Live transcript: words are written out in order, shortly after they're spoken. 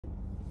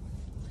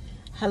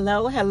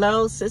Hello,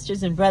 hello,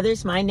 sisters and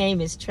brothers. My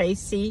name is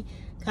Tracy,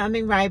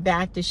 coming right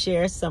back to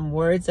share some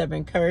words of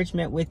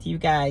encouragement with you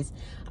guys.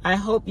 I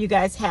hope you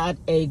guys had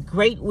a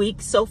great week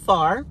so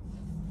far.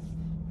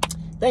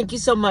 Thank you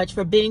so much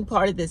for being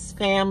part of this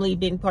family,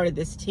 being part of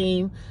this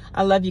team.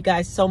 I love you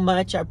guys so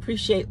much. I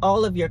appreciate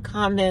all of your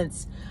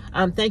comments.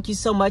 Thank you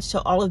so much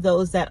to all of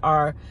those that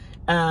are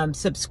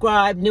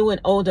subscribed, new and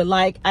old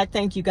alike. I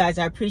thank you guys.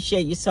 I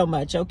appreciate you so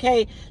much.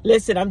 Okay,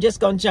 listen, I'm just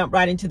going to jump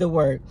right into the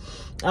word.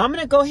 I'm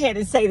going to go ahead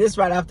and say this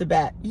right off the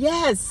bat.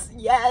 Yes,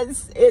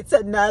 it's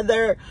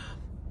another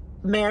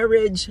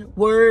marriage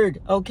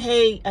word.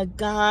 Okay, a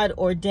God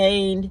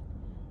ordained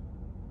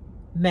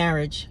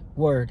marriage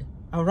word.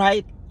 All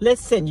right,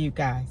 listen, you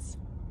guys,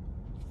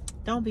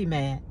 don't be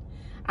mad.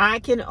 I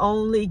can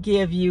only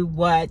give you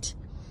what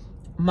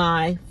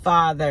my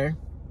Father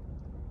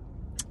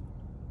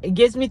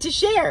gives me to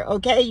share.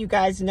 Okay, you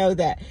guys know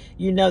that.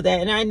 You know that.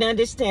 And I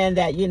understand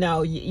that, you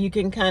know, you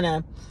can kind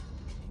of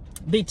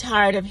be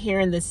tired of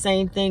hearing the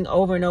same thing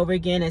over and over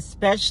again,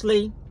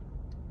 especially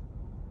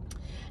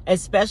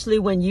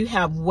when you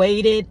have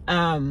waited,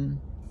 a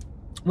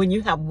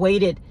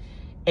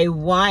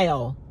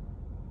while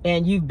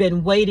and you've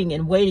been waiting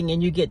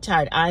and you get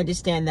tired. I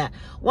understand that.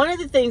 One of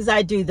the things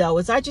I do though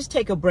is I just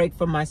take a break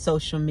from my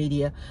social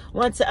media.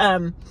 Once,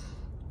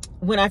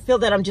 when I feel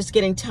that I'm just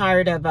getting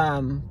tired of,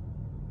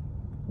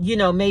 you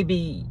know,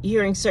 maybe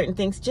hearing certain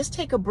things, just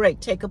take a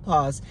break, take a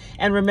pause,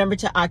 and remember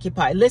to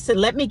occupy. Listen,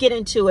 let me get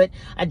into it.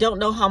 I don't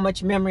know how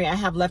much memory I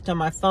have left on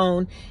my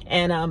phone,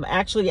 and I'm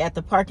actually at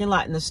the parking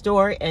lot in the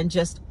store, and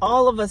just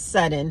all of a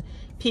sudden,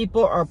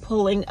 people are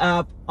pulling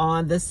up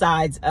on the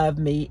sides of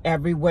me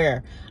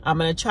everywhere. I'm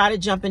going to try to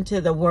jump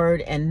into the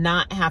word and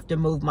not have to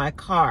move my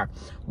car.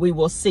 We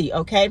will see,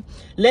 okay?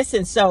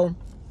 Listen, so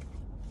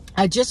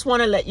I just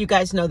want to let you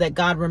guys know that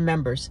God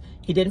remembers.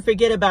 He didn't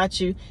forget about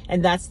you,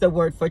 and that's the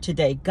word for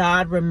today.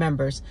 God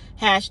remembers.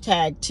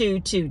 Hashtag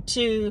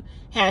 222,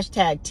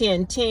 hashtag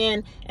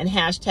 1010, and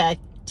hashtag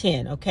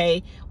 10,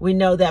 okay? We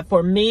know that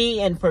for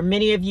me and for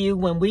many of you,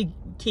 when we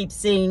keep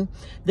seeing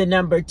the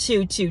number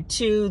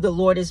 222, the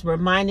Lord is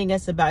reminding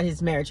us about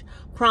his marriage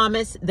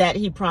promise that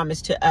he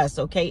promised to us,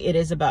 okay? It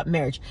is about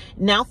marriage.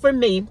 Now for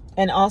me,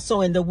 and also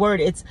in the word,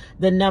 it's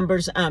the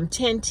numbers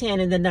 1010,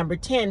 and the number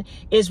 10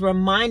 is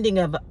reminding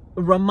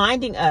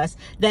us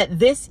that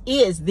this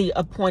is the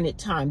appointed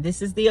time.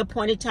 This is the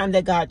appointed time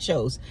that God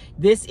chose.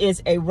 This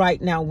is a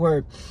right now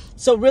word.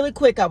 So really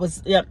quick, I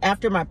was,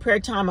 after my prayer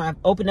time, I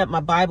opened up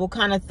my Bible,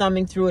 kind of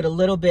thumbing through it a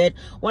little bit.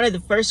 One of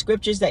the first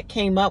scriptures that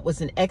came up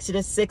was in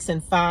Exodus 6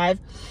 and 5.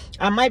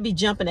 I might be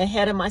jumping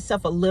ahead of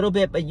myself a little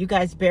bit, but you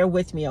guys bear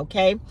with me,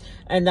 okay?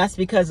 And that's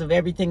because of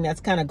everything that's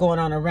kind of going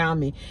on around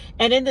me.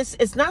 And in this,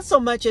 it's not so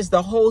much as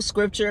the whole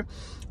scripture,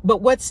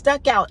 but what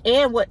stuck out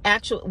and what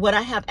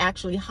I have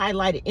actually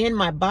highlighted in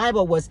my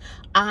Bible was,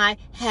 I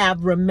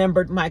have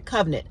remembered my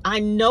covenant. I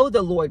know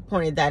the Lord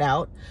pointed that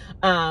out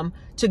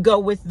to go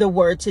with the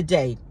word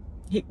today.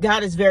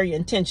 God is very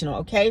intentional,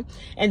 okay?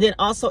 And then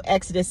also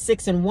Exodus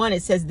 6 and 1,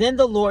 it says, then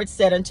the Lord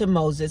said unto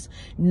Moses,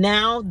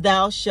 now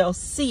thou shalt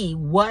see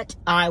what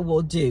I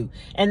will do.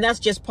 And that's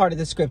just part of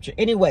the scripture.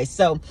 Anyway,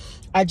 so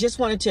I just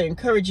wanted to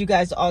encourage you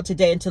guys all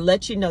today and to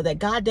let you know that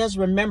God does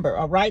remember,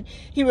 all right?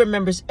 He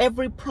remembers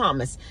every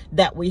promise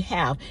that we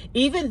have.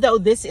 Even though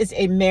this is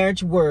a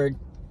marriage word,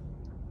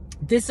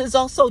 this is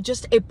also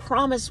just a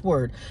promise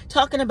word,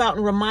 talking about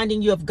and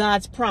reminding you of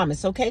God's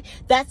promise, okay?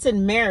 That's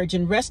in marriage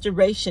and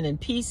restoration and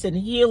peace and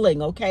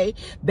healing, okay?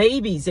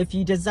 Babies, if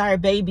you desire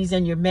babies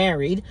and you're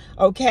married,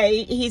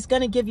 okay? He's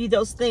going to give you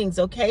those things,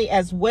 okay,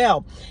 as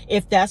well,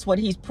 if that's what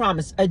he's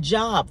promised. A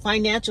job,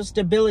 financial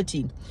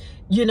stability,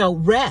 you know,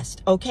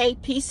 rest, okay?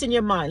 Peace in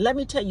your mind. Let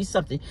me tell you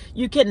something.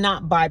 You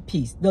cannot buy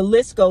peace. The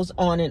list goes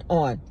on and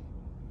on.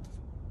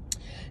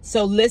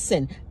 So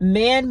listen,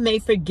 man may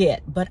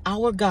forget, but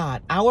our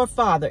God, our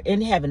Father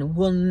in heaven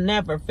will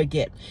never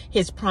forget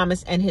his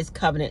promise and his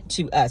covenant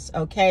to us,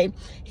 okay?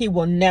 He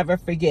will never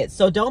forget.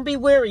 So don't be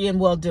weary in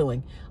well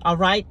doing, all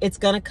right? It's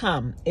going to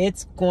come.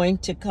 It's going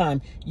to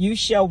come. You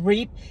shall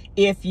reap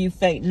if you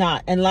faint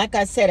not. And like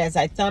I said, as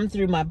I thumbed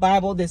through my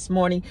Bible this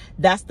morning,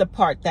 that's the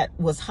part that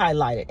was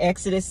highlighted.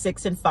 Exodus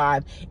 6 and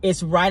 5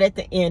 is right at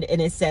the end,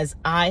 and it says,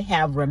 I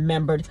have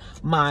remembered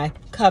my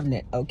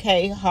covenant,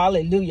 okay?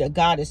 Hallelujah.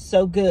 God is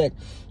so good,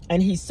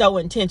 and he's so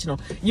intentional.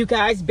 You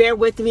guys, bear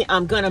with me.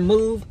 I'm going to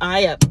move.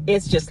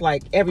 It's just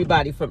like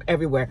everybody from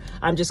everywhere.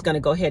 I'm just going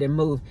to go ahead and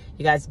move.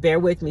 You guys, bear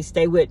with me.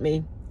 Stay with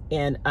me.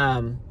 And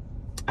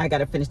I got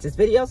to finish this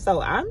video, so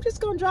I'm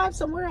just going to drive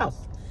somewhere else.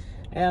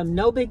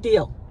 No big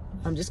deal.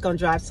 I'm just going to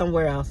drive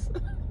somewhere else.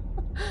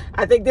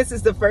 I think this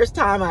is the first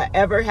time I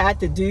ever had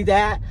to do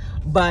that,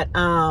 but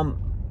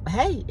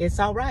hey, it's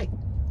all right.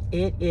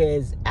 It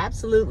is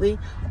absolutely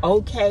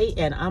okay,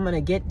 and I'm going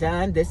to get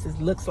done. This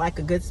looks like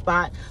a good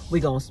spot.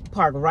 We're going to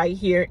park right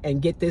here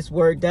and get this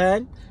word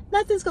done.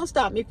 Nothing's going to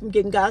stop me from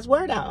getting God's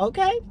word out,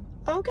 okay?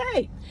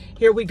 Okay,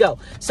 here we go.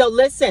 So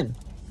listen.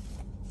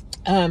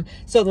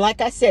 So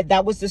like I said,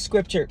 that was the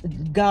scripture.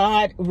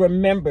 God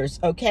remembers,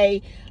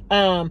 okay?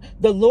 The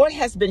Lord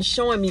has been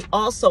showing me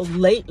also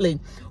lately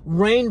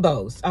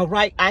rainbows. All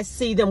right. I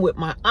see them with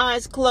my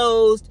eyes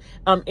closed,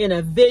 in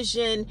a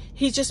vision.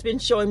 He's just been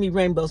showing me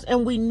rainbows,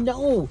 and we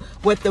know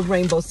what the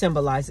rainbow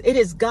symbolizes. It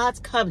is God's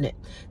covenant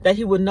that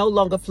he will no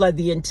longer flood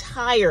the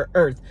entire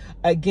earth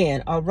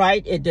again. All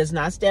right. It does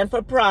not stand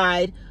for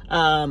pride.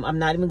 I'm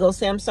not even going to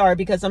say I'm sorry,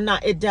 because I'm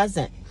not. It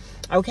doesn't.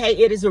 Okay.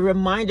 It is a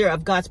reminder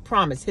of God's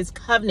promise, his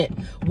covenant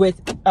with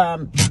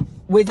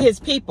his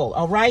people.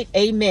 All right.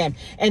 Amen.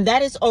 And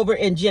that is over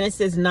in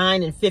Genesis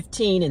 9 and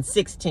 15 and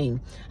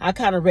 16. I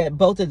kind of read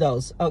both of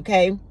those.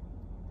 Okay.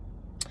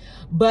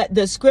 But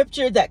the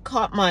scripture that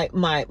caught my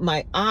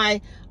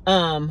eye,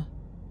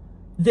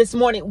 this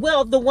morning,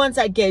 well, the ones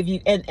I gave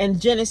you,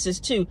 and Genesis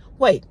 2.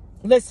 Wait,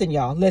 listen,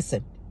 y'all,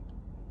 listen.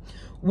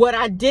 What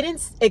I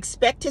didn't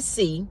expect to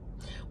see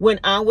when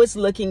I was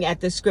looking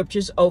at the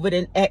scriptures over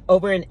in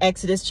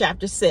Exodus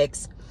chapter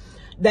 6,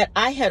 that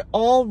I had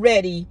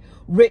already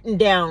written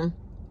down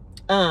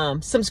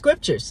some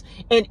scriptures.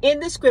 And in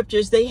the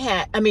scriptures they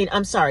had,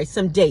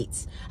 some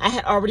dates. I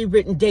had already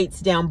written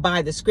dates down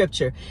by the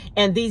scripture.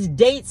 And these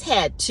dates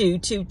had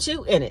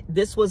 222 in it.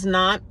 This was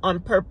not on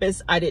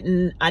purpose. I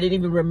didn't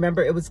even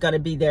remember it was going to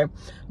be there,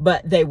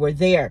 but they were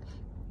there.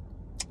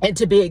 And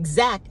to be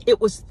exact,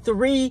 it was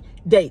 3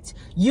 dates.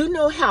 You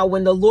know how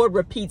when the Lord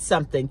repeats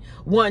something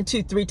 1,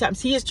 2, 3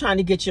 times, he is trying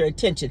to get your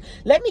attention.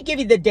 Let me give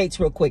you the dates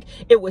real quick.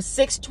 It was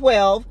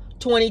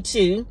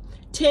 6/12/22,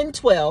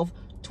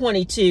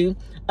 10/12/22,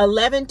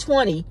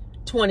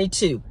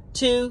 11/20/22,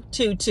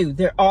 222.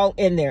 They're all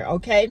in there.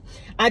 Okay.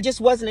 I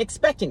just wasn't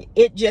expecting it.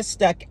 It just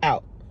stuck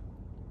out.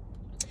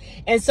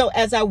 And so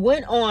as I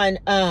went on,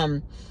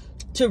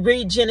 to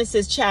read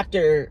Genesis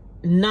chapter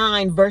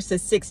 9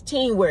 verses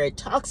 16, where it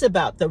talks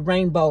about the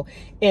rainbow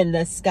in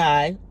the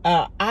sky,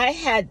 I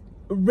had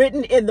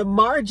written in the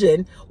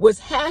margin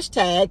was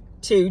hashtag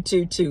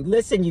 222.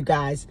 Listen, you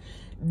guys,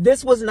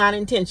 this was not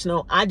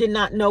intentional. I did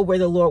not know where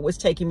the Lord was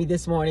taking me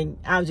this morning.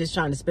 I was just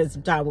trying to spend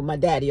some time with my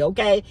daddy,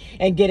 okay,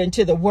 and get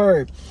into the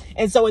word.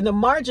 And so in the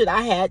margin,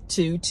 I had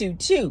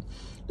 222.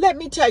 Let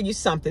me tell you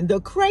something. The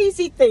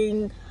crazy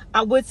thing,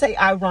 I would say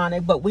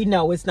ironic, but we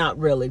know it's not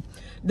really.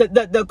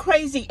 The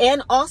crazy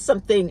and awesome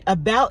thing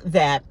about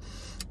that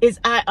is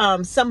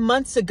some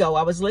months ago,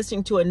 I was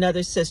listening to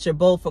another sister,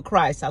 Bold for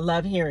Christ. I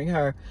love hearing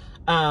her.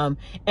 And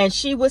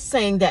she was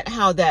saying that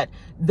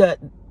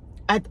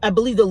I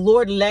believe the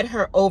Lord led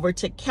her over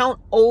to count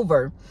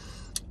over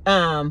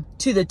to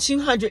the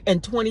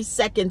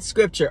 222nd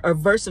scripture or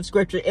verse of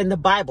scripture in the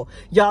Bible.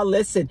 Y'all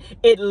listen,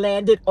 it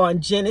landed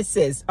on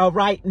Genesis, all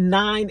right,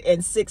 9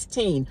 and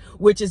 16,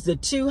 which is the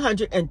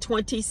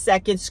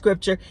 222nd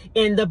scripture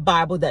in the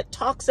Bible that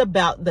talks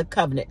about the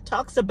covenant,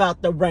 talks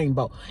about the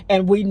rainbow.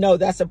 And we know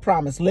that's a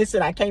promise.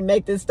 Listen, I can't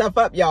make this stuff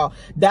up, y'all.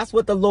 That's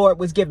what the Lord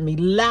was giving me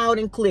loud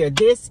and clear.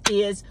 This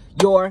is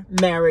your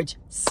marriage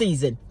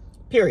season,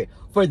 period.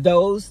 For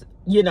those,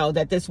 you know,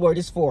 that this word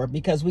is for,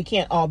 because we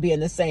can't all be in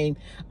the same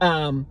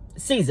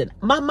season.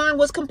 My mind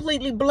was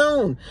completely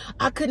blown.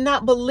 I could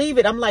not believe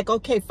it. I'm like,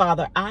 okay,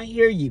 Father, I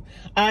hear you.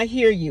 I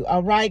hear you.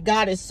 All right.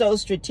 God is so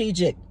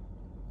strategic.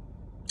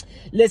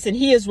 Listen,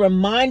 he is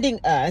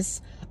reminding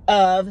us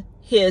of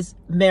his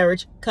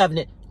marriage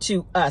covenant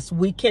to us.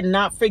 We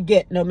cannot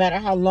forget, no matter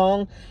how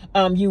long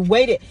you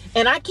waited.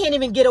 And I can't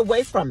even get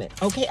away from it.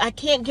 Okay. I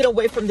can't get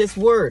away from this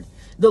word.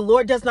 The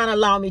Lord does not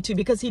allow me to,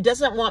 because he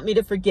doesn't want me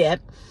to forget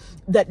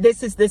that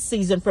this is the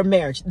season for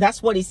marriage.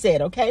 That's what he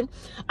said. Okay.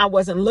 I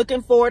wasn't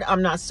looking for it.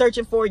 I'm not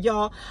searching for it,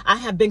 y'all. I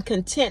have been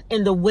content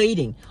in the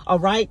waiting. All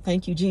right.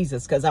 Thank you,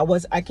 Jesus. Because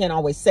I can't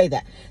always say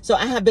that. So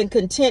I have been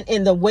content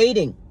in the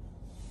waiting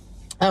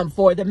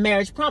for the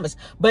marriage promise,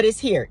 but it's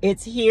here.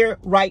 It's here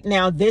right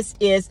now. This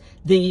is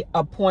the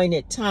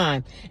appointed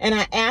time. And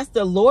I asked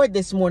the Lord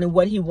this morning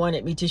what he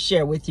wanted me to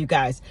share with you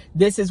guys.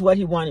 This is what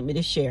he wanted me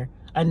to share.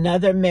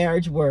 Another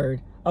marriage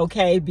word.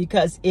 Okay.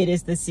 Because it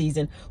is the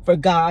season for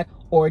God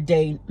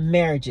ordained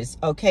marriages.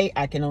 Okay.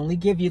 I can only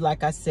give you,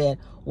 like I said,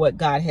 what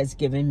God has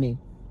given me.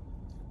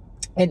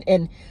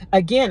 And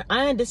again,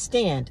 I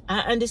understand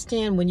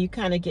when you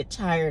kind of get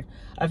tired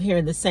of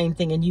hearing the same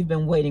thing and you've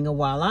been waiting a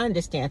while. I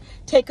understand.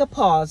 Take a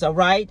pause. All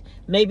right.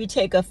 Maybe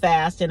take a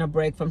fast and a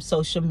break from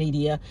social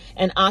media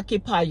and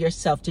occupy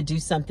yourself to do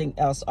something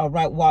else. All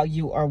right. While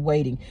you are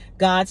waiting,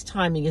 God's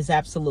timing is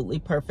absolutely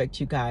perfect.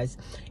 You guys,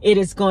 it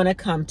is going to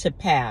come to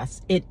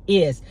pass. It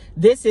is.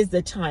 This is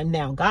the time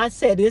now. God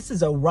said this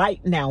is a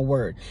right now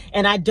word,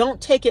 and I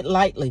don't take it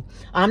lightly.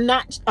 I'm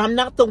not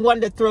the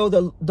one to throw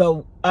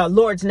the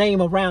Lord's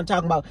name around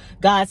talking about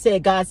God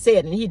said,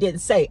 and he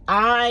didn't say.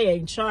 I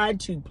ain't trying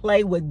to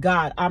play with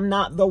God. I'm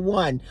not the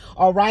one.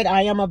 All right.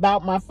 I am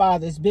about my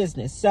Father's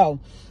business. So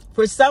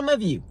for some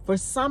of you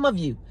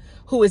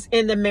who is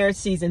in the marriage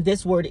season,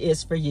 this word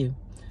is for you.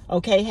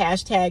 Okay.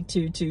 Hashtag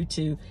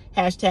 222,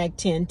 hashtag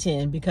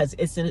 1010, because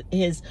it's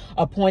his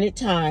appointed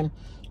time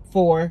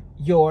for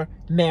your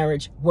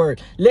marriage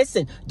word.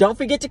 Listen, don't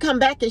forget to come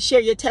back and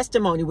share your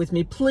testimony with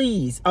me,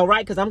 please. All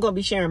right. Because I'm going to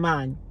be sharing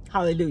mine.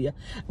 Hallelujah.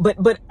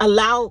 But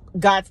allow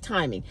God's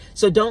timing.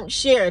 So don't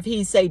share. If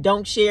he say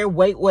don't share,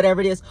 wait,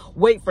 whatever it is,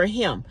 wait for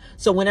him.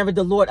 So whenever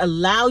the Lord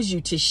allows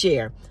you to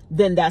share,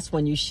 then that's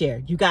when you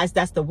share. You guys,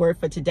 that's the word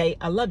for today.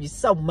 I love you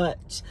so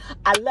much.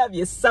 I love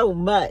you so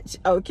much.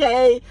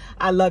 Okay.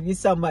 I love you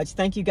so much.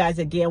 Thank you guys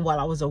again while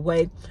I was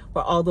away,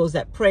 for all those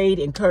that prayed,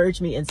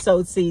 encouraged me, and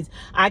sowed seeds.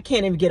 I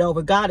can't even get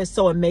over. God is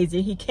so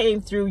amazing. He came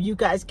through. You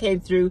guys came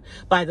through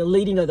by the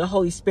leading of the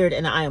Holy Spirit,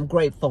 and I am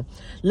grateful.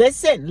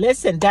 Listen,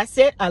 that's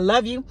it. I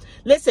love you.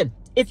 Listen,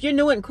 if you're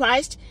new in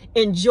Christ,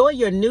 enjoy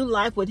your new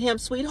life with him,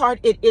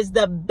 sweetheart. It is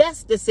the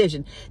best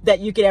decision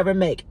that you could ever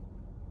make.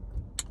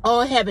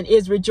 All heaven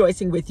is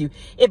rejoicing with you.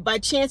 If by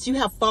chance you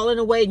have fallen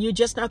away and you're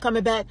just not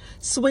coming back,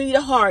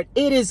 sweetheart,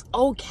 it is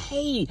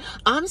okay.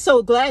 I'm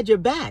so glad you're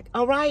back.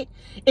 All right.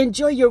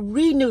 Enjoy your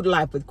renewed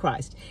life with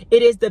Christ.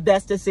 It is the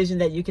best decision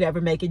that you could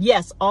ever make. And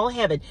yes, all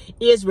heaven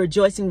is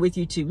rejoicing with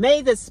you too.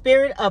 May the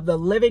Spirit of the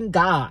living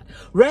God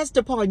rest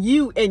upon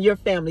you and your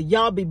family.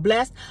 Y'all be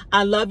blessed.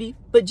 I love you,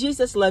 but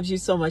Jesus loves you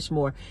so much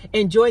more.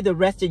 Enjoy the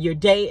rest of your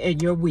day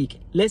and your week.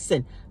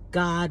 Listen,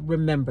 God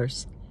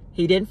remembers.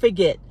 He didn't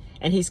forget.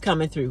 And he's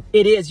coming through.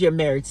 It is your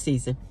marriage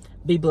season.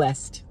 Be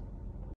blessed.